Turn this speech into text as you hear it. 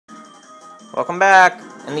Welcome back.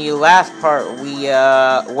 In the last part, we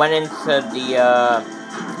went into the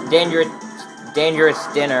dangerous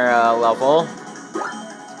dinner level,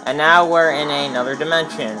 and now we're in another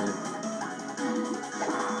dimension.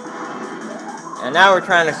 And now we're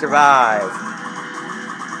trying to survive.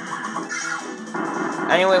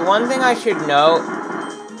 Anyway, one thing I should note,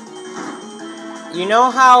 you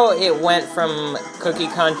know how it went from Cookie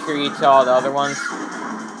Country to all the other ones?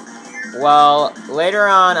 Well, later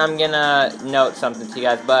on I'm gonna note something to you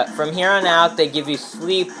guys, but from here on out they give you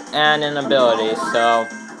sleep and an ability, so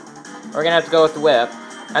we're gonna have to go with the whip.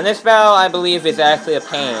 And this battle, I believe, is actually a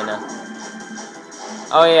pain.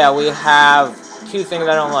 Oh yeah, we have two things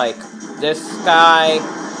I don't like. This guy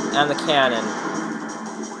and the cannon.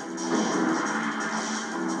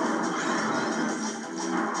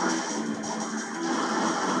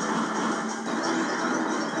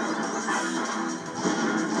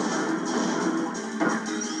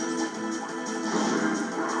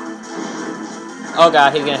 Oh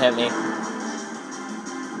god, he's gonna hit me.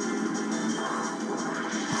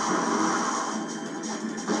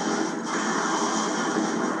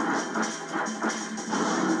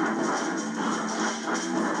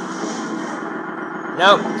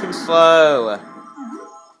 Nope, too slow.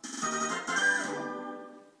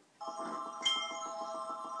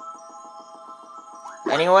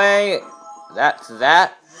 Anyway, that's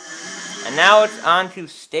that. And now it's on to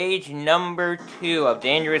stage number 2 of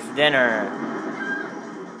Dangerous Dinner.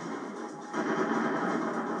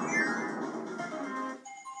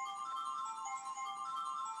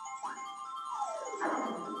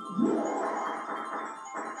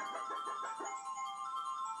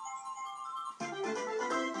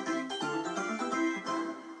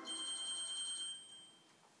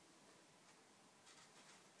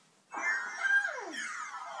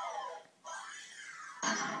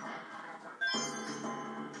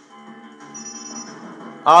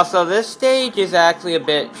 Also, this stage is actually a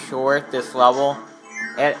bit short, this level.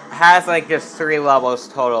 It has like just 3 levels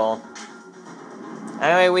total.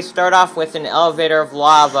 Anyway, we start off with an elevator of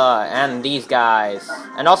lava and these guys.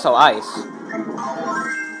 And also ice.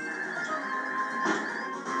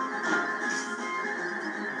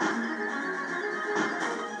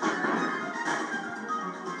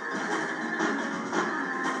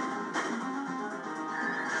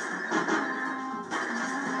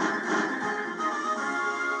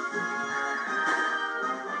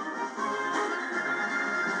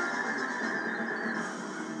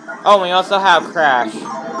 Oh, we also have Crash.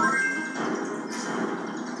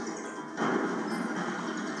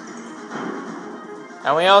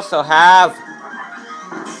 And we also have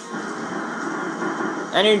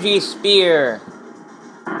Energy Spear.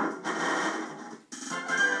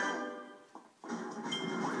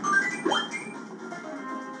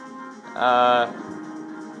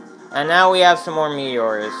 And now we have some more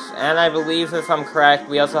meteors. And I believe, if I'm correct,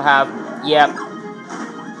 we also have, yep,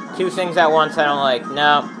 2 things at once I don't like.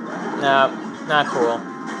 No, not cool.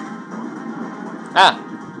 Ah!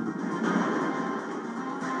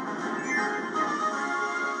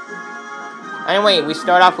 Anyway, we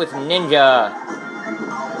start off with Ninja.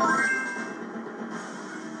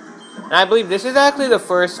 And I believe this is actually the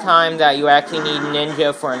first time that you actually need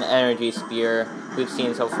Ninja for an energy spear we've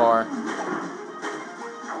seen so far.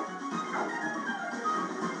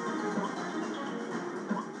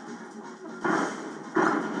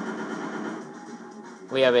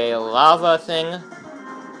 We have a lava thing.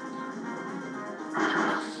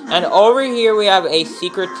 And over here we have a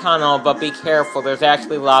secret tunnel, but be careful, there's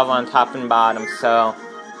actually lava on top and bottom, so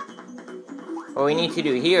what we need to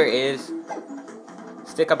do here is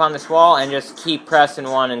stick up on this wall and just keep pressing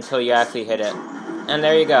 1 until you actually hit it. And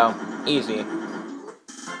there you go. Easy.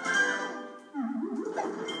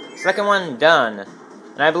 Second one done.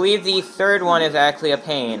 And I believe the third one is actually a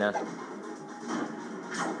pain.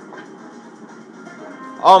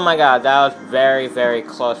 Oh my god, that was very, very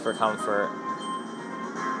close for comfort.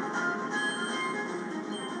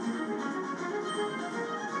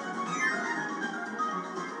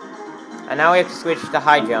 And now we have to switch to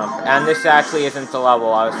high jump. And this actually isn't the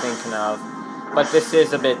level I was thinking of. But this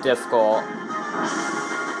is a bit difficult.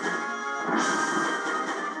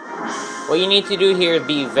 What you need to do here is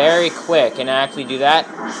be very quick and actually do that.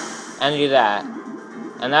 And do that.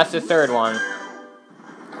 And that's the third one.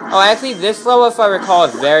 Oh, actually, this level, if I recall,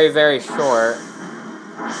 is very, very short.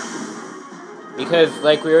 Because,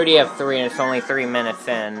 like, we already have 3, and it's only 3 minutes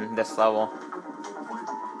in this level.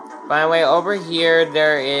 By the way, over here,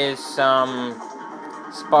 there is some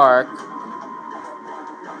spark.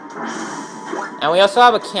 And we also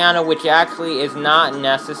have a candle, which actually is not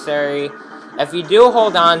necessary. If you do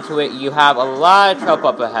hold on to it, you have a lot of trouble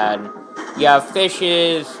up ahead. You have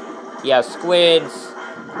fishes, you have squids,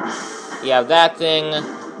 you have that thing,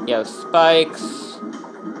 you have spikes,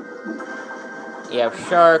 you have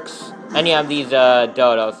sharks, and you have these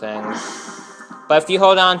dodo things. But if you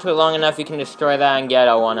hold on to it long enough, you can destroy that and get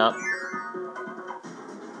a 1-up.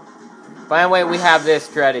 By the way, we have this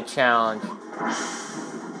dreaded challenge.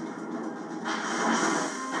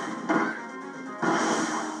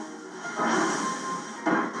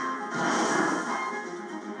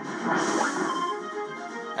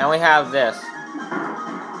 And we have this.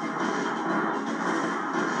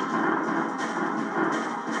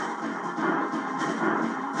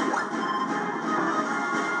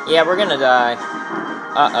 Yeah, we're gonna die.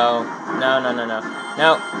 Uh-oh. No.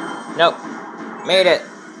 Nope. Made it.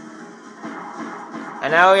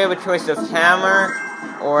 And now we have a choice of hammer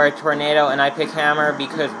or a tornado, and I pick hammer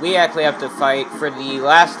because we actually have to fight for the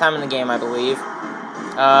last time in the game, I believe.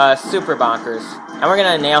 Super Bonkers. And we're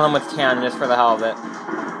gonna nail him with cannon just for the hell of it.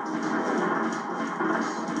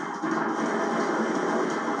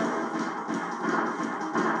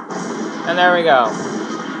 And there we go.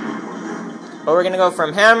 But we're gonna go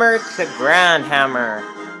from hammer to grand hammer.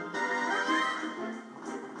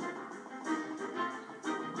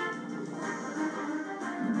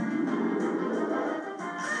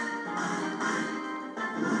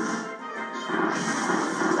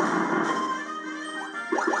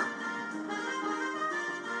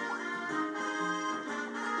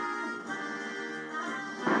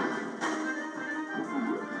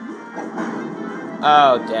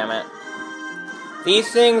 Oh, damn it.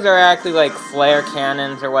 These things are actually like flare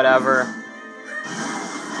cannons or whatever.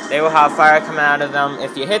 They will have fire coming out of them.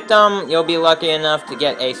 If you hit them, you'll be lucky enough to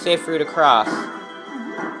get a safe route across.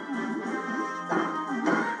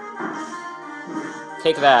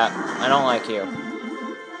 Take that. I don't like you.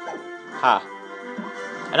 Ha.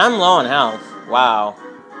 And I'm low on health. Wow.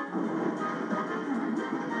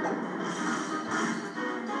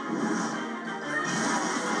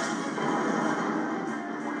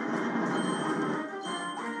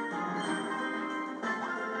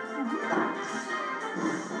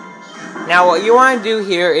 Now, what you want to do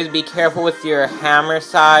here is be careful with your hammer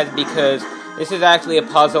size, because this is actually a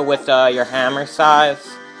puzzle with your hammer size.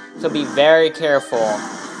 So be very careful.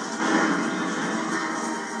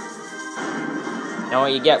 Now,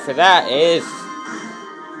 what you get for that is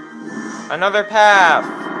another path.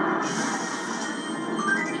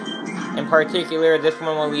 In particular, this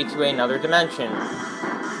one will lead to another dimension.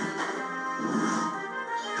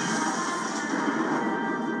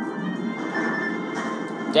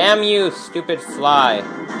 Damn you, stupid fly.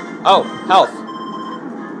 Oh, health.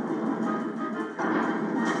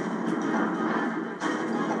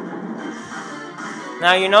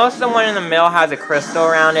 Now, you know someone in the middle has a crystal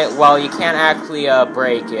around it? Well, you can't actually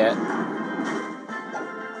break it.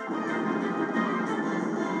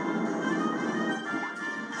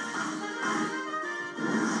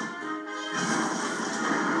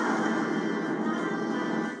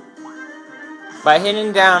 By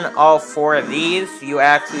hitting down all 4 of these, you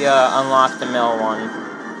actually unlock the middle one.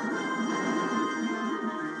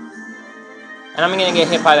 And I'm gonna get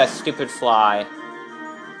hit by that stupid fly.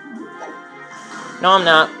 No, I'm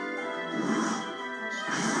not.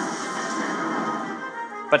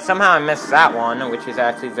 But somehow I missed that one, which is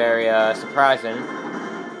actually very surprising.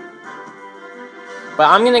 But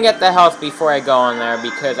I'm gonna get the health before I go on there,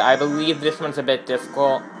 because I believe this one's a bit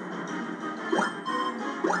difficult.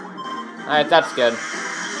 Alright, that's good.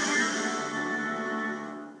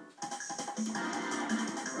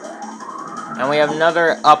 And we have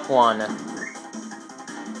another up one.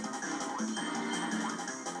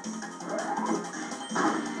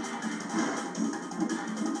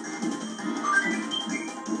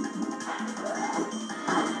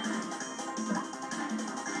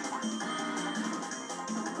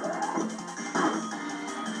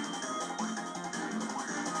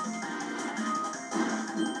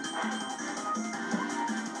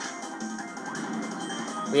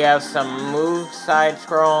 We have some move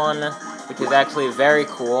side-scrolling, which is actually very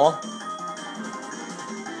cool.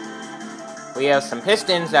 We have some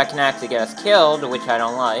pistons that can actually get us killed, which I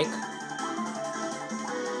don't like.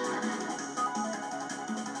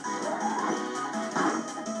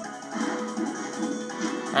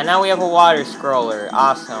 And now we have a water scroller.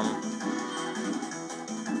 Awesome.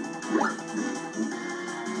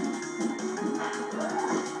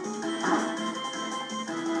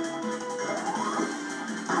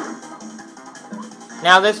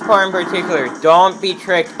 Now this part in particular, don't be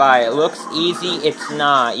tricked by it. It looks easy, it's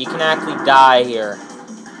not. You can actually die here.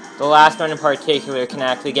 The last one in particular can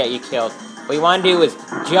actually get you killed. What you want to do is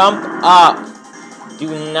jump up.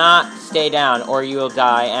 Do not stay down or you will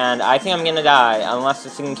die, and I think I'm gonna die unless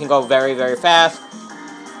this thing can go very, very fast.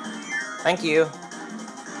 Thank you.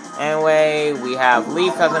 Anyway, we have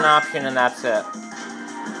Leaf as an option, and that's it.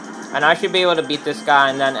 And I should be able to beat this guy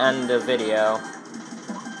and then end the video.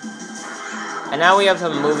 And now we have the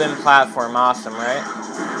move-in platform. Awesome, right?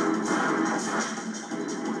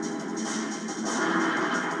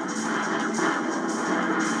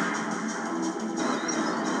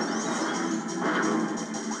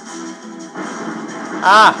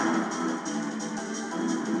 Ah!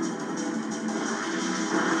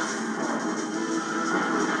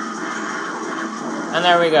 And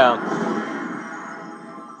there we go.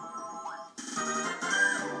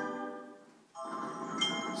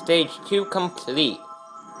 Stage 2 complete.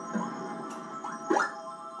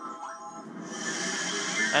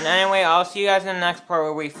 And anyway, I'll see you guys in the next part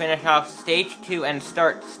where we finish off Stage 2 and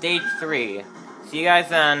start Stage 3. See you guys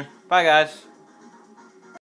then. Bye, guys.